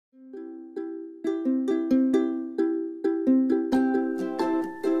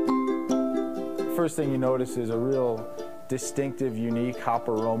first thing you notice is a real distinctive, unique hop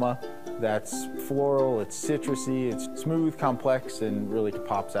aroma that's floral, it's citrusy, it's smooth, complex, and really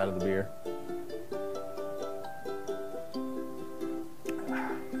pops out of the beer.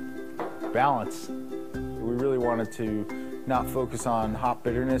 Balance. We really wanted to not focus on hop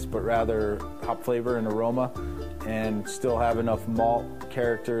bitterness, but rather hop flavor and aroma, and still have enough malt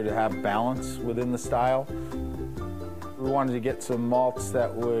character to have balance within the style. We wanted to get some malts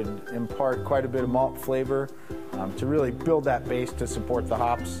that would impart quite a bit of malt flavor to really build that base to support the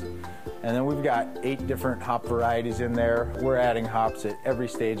hops. And then we've got 8 different hop varieties in there. We're adding hops at every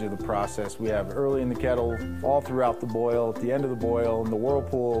stage of the process. We have early in the kettle, all throughout the boil, at the end of the boil, in the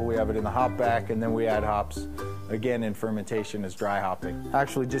whirlpool, we have it in the hop back, and then we add hops again in fermentation as dry hopping.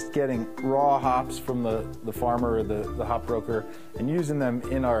 Actually just getting raw hops from the farmer or the hop broker and using them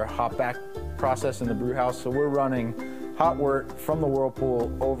in our hop back process in the brew house. So we're running hot wort from the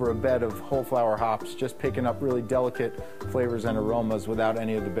whirlpool over a bed of whole flower hops, just picking up really delicate flavors and aromas without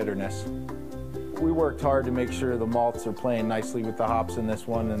any of the bitterness. We worked hard to make sure the malts are playing nicely with the hops in this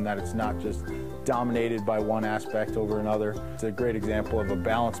one and that it's not just dominated by one aspect over another. It's a great example of a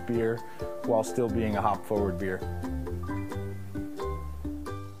balanced beer while still being a hop-forward beer.